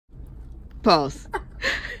Pause.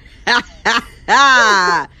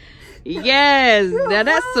 Yes, now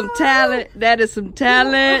that's some talent. That is some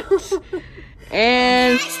talent.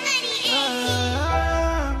 And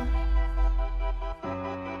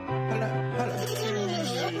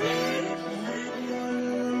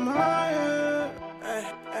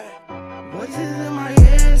voices in my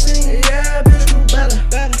head saying, yeah, bitch, do better.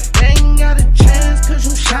 They ain't got a chance cause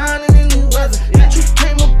you shining in the weather. Bitch, you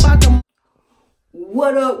came about the...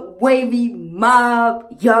 what up, wavy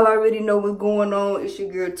mob? Y'all already know what's going on. It's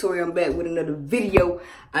your girl Tori. I'm back with another video.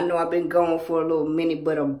 I know I've been gone for a little minute,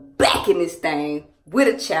 but I'm back in this thing with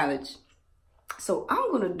a challenge. So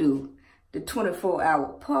I'm gonna do the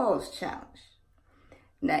 24-hour pause challenge.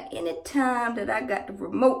 Now, anytime that I got the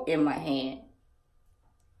remote in my hand,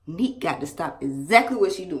 Neek got to stop exactly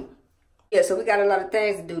what she doing. Yeah, so we got a lot of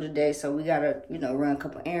things to do today. So we gotta, run a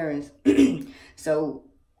couple errands. So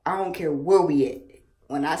I don't care where we at.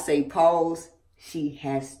 When I say pause, she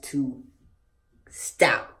has to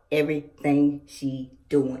stop everything she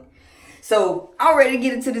doing. So I'm ready to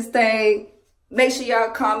get into this thing. Make sure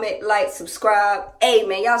y'all comment, like, subscribe. Hey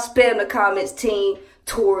man, y'all spam the comments, team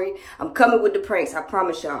Tori. I'm coming with the pranks. I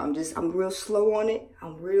promise y'all. I'm real slow on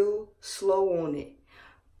it.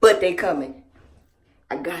 But they coming.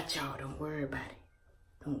 I got y'all. Don't worry about it.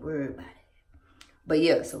 But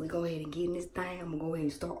yeah, so we go ahead and get in this thing. I'm gonna go ahead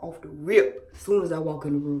and start off the rip as soon as I walk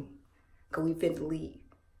in the room. Cause we finna leave.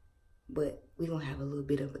 But we gonna have a little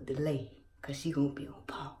bit of a delay. Cause she gonna be on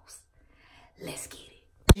pause. Let's get it.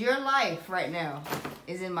 Your life right now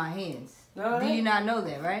is in my hands. No, do you not know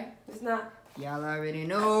that, right? It's not. Y'all already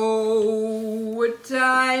know what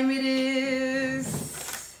time it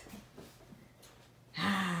is.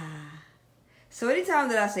 So anytime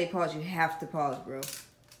that I say pause, you have to pause, bro.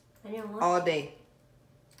 All day.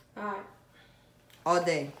 Alright. All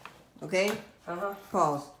day. Okay? Uh-huh.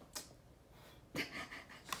 Pause.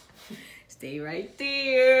 Stay right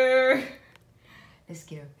there. Let's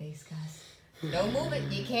get her face, guys. Don't move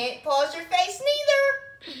it. You can't pause your face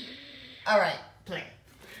neither. Alright, play.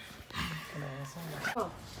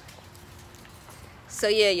 So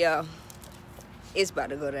yeah, y'all. It's about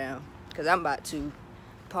to go down. Because I'm about to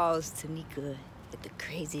pause Tanika at the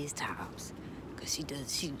craziest times. Because she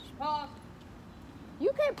pause.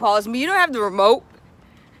 You can't pause me. You don't have the remote.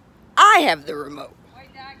 I have the remote.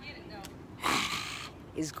 Wait till I get it though.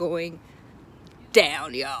 It's going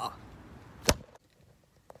down, y'all.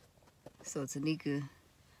 So Tanika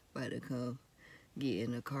about to come get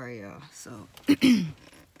in the car, y'all. So I'm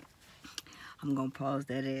gonna pause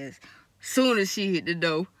that ass soon as she hit the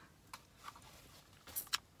door.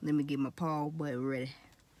 Let me get my pause button ready.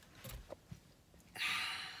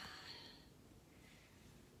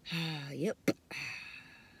 Yep.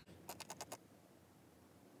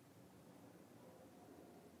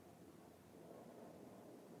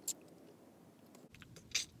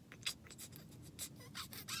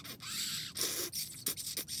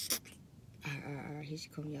 Alright, here she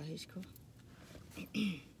come, y'all. Here she come.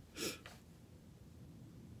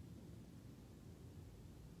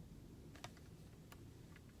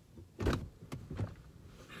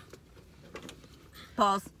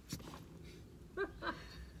 Pause.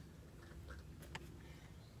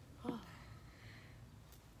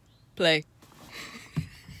 Play.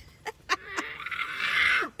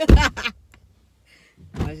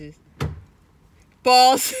 Watch this.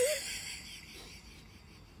 Pause.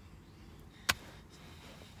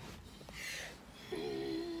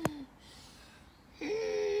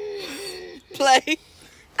 Play.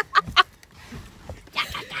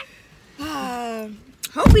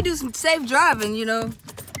 Hope we do some safe driving, We don't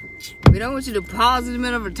want you to pause in the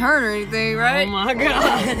middle of a turn or anything, right? Oh my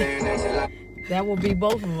God. That will be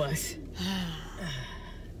both of us.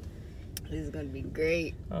 This is gonna be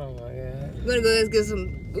great. Oh my God. We're gonna go let's get some.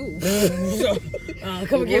 Ooh.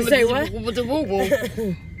 Come again, say what? We're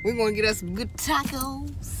gonna get us some good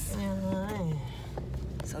tacos.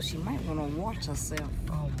 So she might wanna watch herself.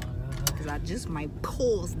 Oh my God. Cause I just might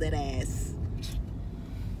pause that ass.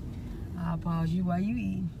 I'll pause you while you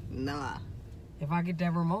eat. Nah. If I get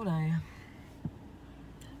that remote, I am.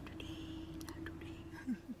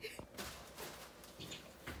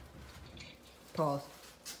 Pause.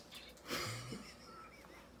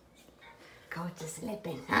 Go to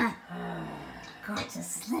sleeping, huh? Go to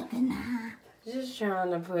sleeping, huh? Just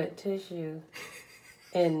trying to put tissue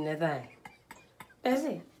in the thing. That's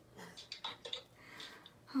it.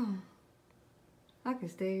 I can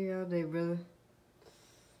stay here all day, brother.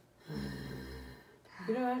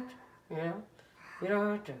 You don't have to, You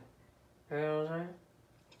don't have to. You know what I'm saying?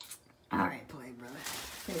 All right, play, brother.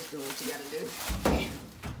 Finish doing what you gotta do.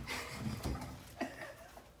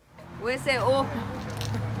 Where's that? Oh,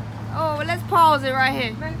 well, let's pause it right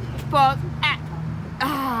here. Pause.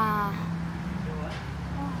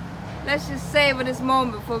 Let's just savor this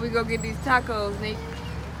moment before we go get these tacos, Neek.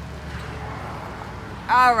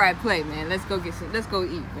 All right, play, man. Let's go get some. Let's go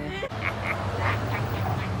eat, man.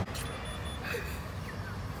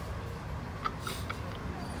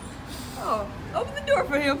 Oh, open the door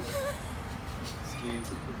for him.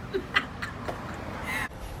 Excuse me.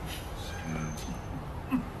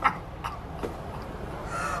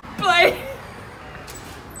 Play.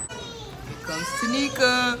 Here comes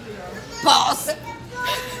Tanika. Pause.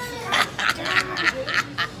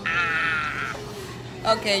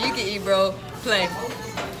 Okay, you can eat, bro. Play.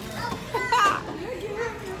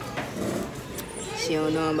 She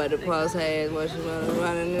don't know I'm about to pause her ass while she's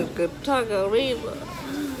running this good taco river.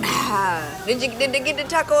 Did they get the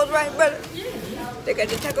tacos right, brother? They got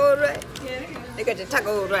the tacos right? They got the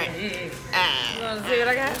tacos right. You wanna see what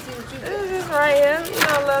I got? This is right here. You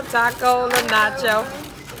know, a little taco, a little nacho.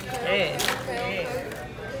 Yeah.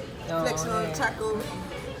 Flexing on the taco.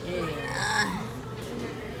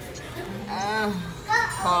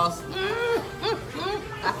 Pause.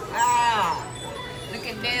 Look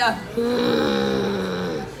at there.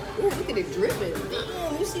 Ooh, look at it dripping.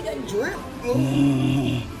 Damn, you see that drip?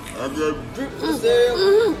 I got drip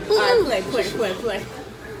myself. Alright, play.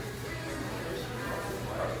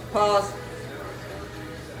 Pause.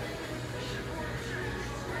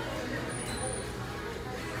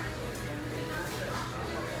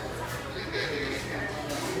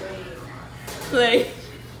 Play.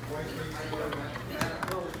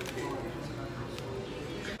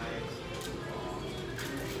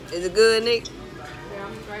 Is it good, Nick? Yeah,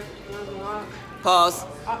 I'm straight. Pause.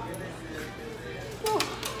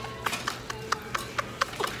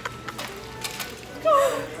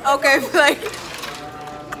 Okay, play.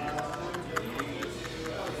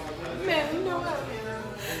 Man, you know what?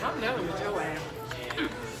 I'm done with your ass.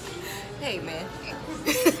 Hey, man.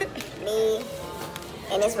 Me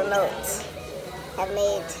and this remote have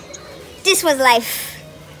made. This was life.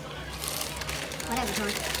 Whatever,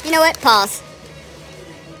 George. You know what? Pause.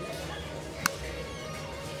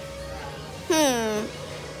 I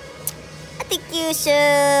think you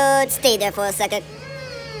should stay there for a second.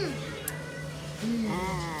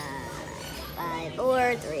 5,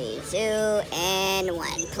 4, 3, 2, and 1.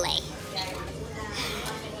 Play.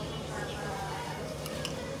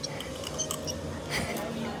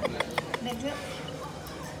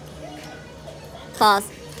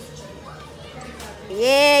 Pause.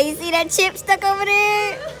 Yeah, you see that chip stuck over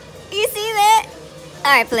there? You see that?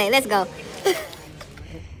 All right, play. Let's go.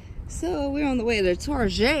 So we're on the way to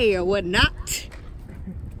Target or whatnot.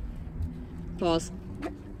 Pause. You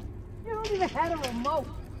don't even have a remote.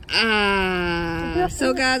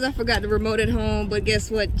 So guys, I forgot the remote at home, but guess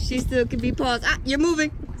what? She still can be paused. You're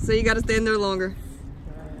moving, so you gotta stand there longer.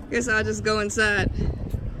 Guess I'll just go inside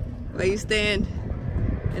while you stand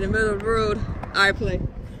in the middle of the road. All right, play.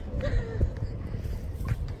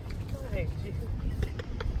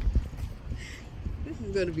 This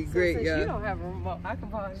is gonna be great, Since y'all. you don't have a remote, I can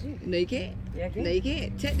pause you. No, you can't. Yeah, I can. No, you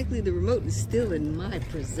can't. Technically, the remote is still in my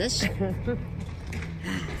possession.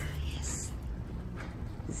 Yes.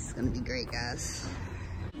 This is gonna be great, guys.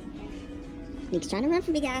 Neek's trying to run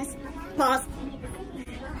for me, guys. Pause.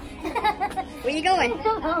 Where you going?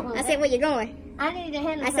 I said, where you going? I need to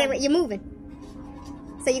handle I said, where you're moving.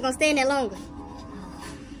 So you're gonna stay in there longer.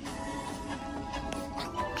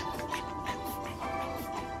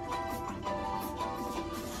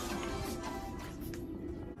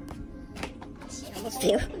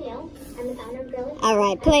 All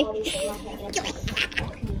right, play. Get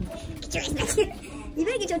your ass back here. You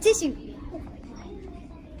better get your tissue.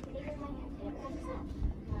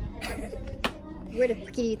 Where the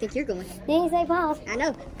fuck do you think you're going? You didn't say pause. I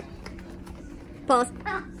know. Pause.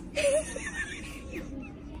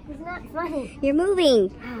 It's not funny. You're moving.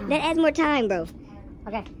 That adds more time, bro.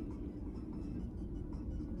 Okay.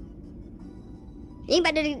 You ain't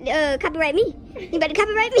about to copyright me. You ain't about to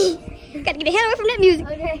copyright me. Got to get the hell away from that music.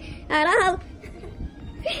 Okay. All right, I'll holler.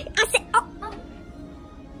 I said, oh.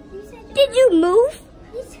 You said you Did you move?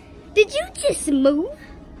 You said Did you just move?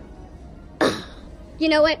 You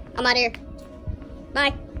know what? I'm out of here.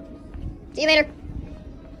 Bye. See you later.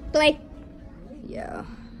 Play. Yeah.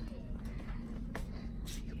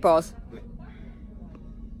 Pause.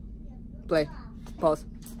 Play. Pause.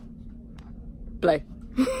 Play.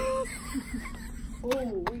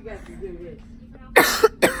 Oh, we got to do this.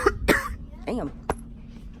 Damn.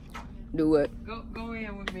 Do what? Go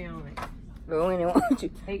in with me on it. Go in and want you.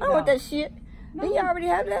 I don't want that shit. No. You already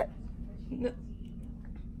have that? No.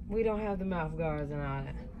 We don't have the mouth guards and all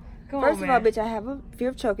that. First of all, bitch, I have a fear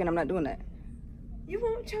of choking. I'm not doing that. You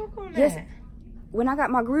won't choke on that. Yes. When I got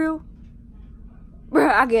my grill, bruh,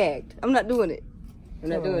 I gagged. I'm not doing it. I'm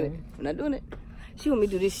not doing it. I'm not doing it. She want me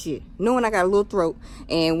to do this shit, knowing I got a little throat,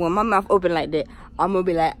 and when my mouth open like that, I'm gonna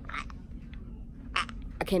be like,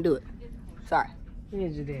 I can't do it. Sorry.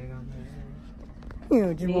 Here's your dad on I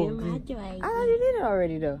already did it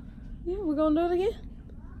already though. Yeah, we're gonna do it again.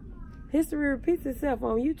 History repeats itself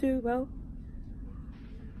on YouTube, ho.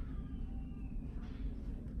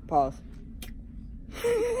 Pause.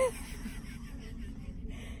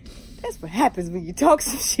 That's what happens when you talk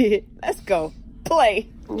some shit. Let's go. Play.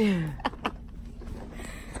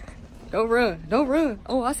 Don't run. Don't run.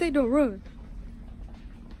 Oh, I say don't run.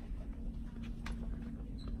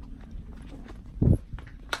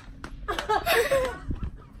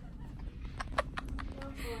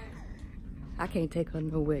 I can't take her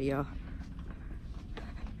nowhere, y'all.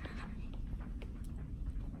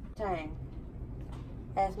 Time.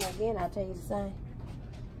 Ask me again, I'll tell you the same.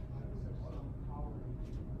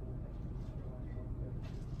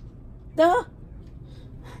 Duh.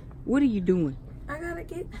 What are you doing? I gotta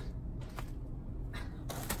get.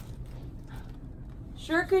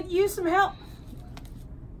 Sure could use some help.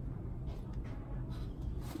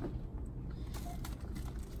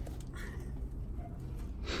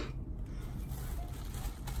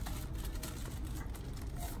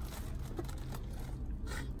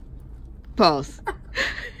 Pause.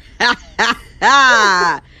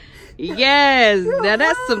 Yes, now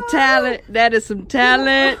that's some talent. That is some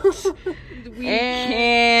talent. We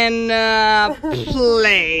can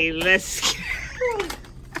play. Let's.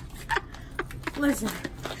 Listen.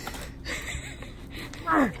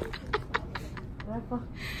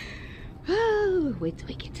 Oh, wait till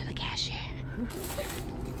we get to the cashier.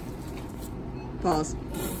 Pause.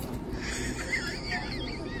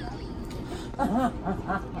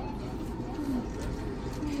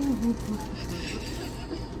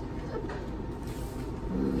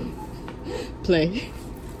 Play.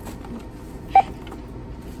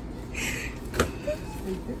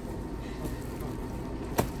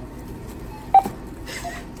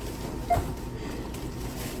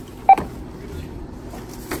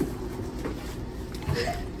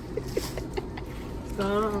 What's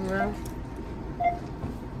going on, bro?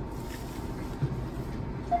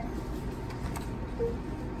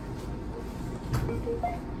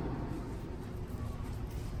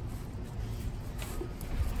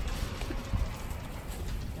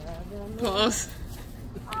 Pause.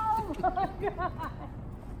 Oh my God.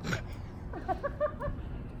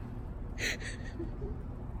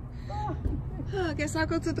 I guess I'll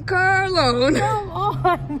go to the car alone. Come on.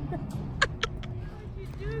 Why would you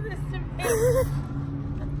do this to me?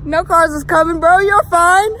 No cars is coming, bro. You're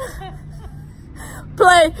fine.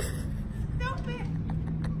 Play. Stupid.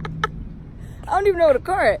 I don't even know where the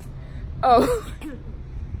car at. Oh.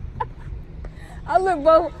 I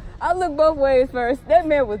looked both ways first. That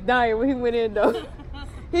man was dying when he went in though.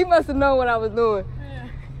 He must have known what I was doing.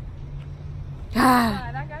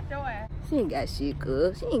 Yeah. I got your ass. She ain't got shit,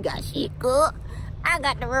 cuz. She ain't got shit, cuz. I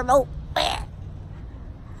got the remote.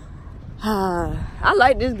 I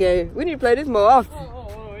like this game. We need to play this more often.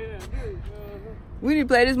 Yeah. We need to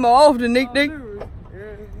play this more often, Nick. Nick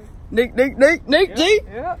G.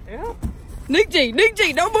 Yeah. Nick G.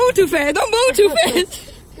 Don't move too fast. Don't move too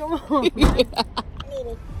fast. Come on.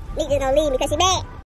 Neek just gonna leave me because she mad.